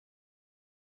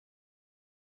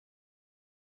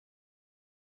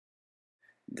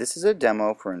This is a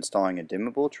demo for installing a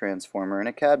dimmable transformer in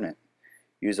a cabinet.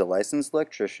 Use a licensed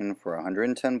electrician for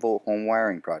 110 volt home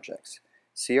wiring projects.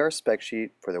 See our spec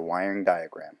sheet for the wiring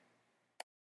diagram.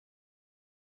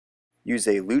 Use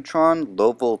a Lutron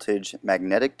low voltage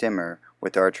magnetic dimmer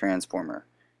with our transformer.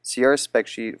 See our spec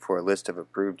sheet for a list of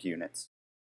approved units.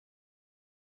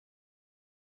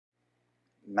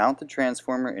 Mount the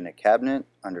transformer in a cabinet,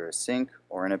 under a sink,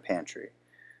 or in a pantry.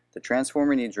 The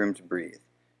transformer needs room to breathe.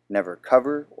 Never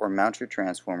cover or mount your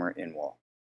transformer in wall.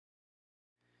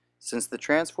 Since the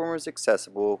transformer is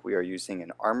accessible, we are using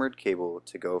an armored cable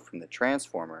to go from the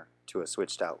transformer to a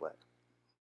switched outlet.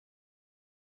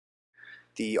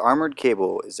 The armored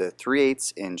cable is a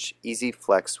 3/8 inch Easy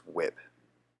Flex whip.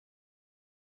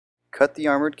 Cut the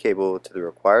armored cable to the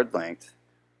required length,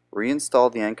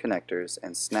 reinstall the end connectors,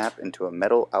 and snap into a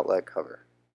metal outlet cover.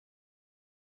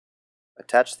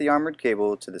 Attach the armored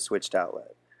cable to the switched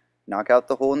outlet. Knock out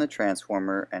the hole in the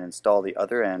transformer and install the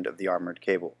other end of the armored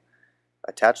cable.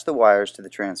 Attach the wires to the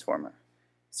transformer.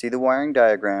 See the wiring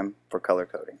diagram for color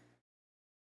coding.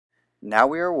 Now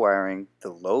we are wiring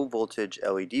the low voltage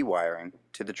LED wiring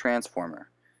to the transformer.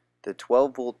 The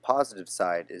 12 volt positive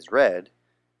side is red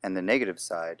and the negative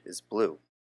side is blue.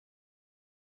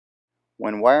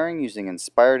 When wiring using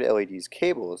inspired LEDs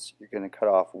cables, you're going to cut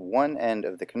off one end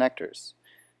of the connectors.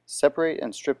 Separate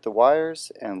and strip the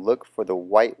wires and look for the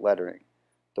white lettering.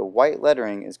 The white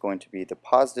lettering is going to be the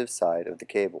positive side of the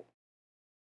cable.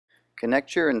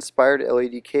 Connect your inspired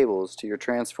LED cables to your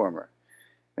transformer.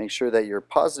 Make sure that your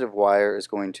positive wire is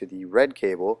going to the red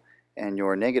cable and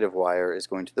your negative wire is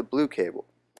going to the blue cable.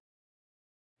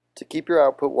 To keep your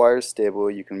output wires stable,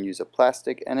 you can use a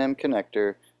plastic NM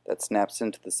connector that snaps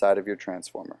into the side of your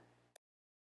transformer.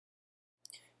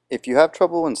 If you have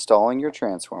trouble installing your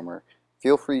transformer,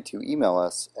 feel free to email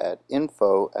us at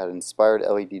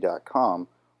info@inspiredled.com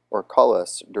or call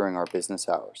us during our business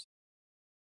hours.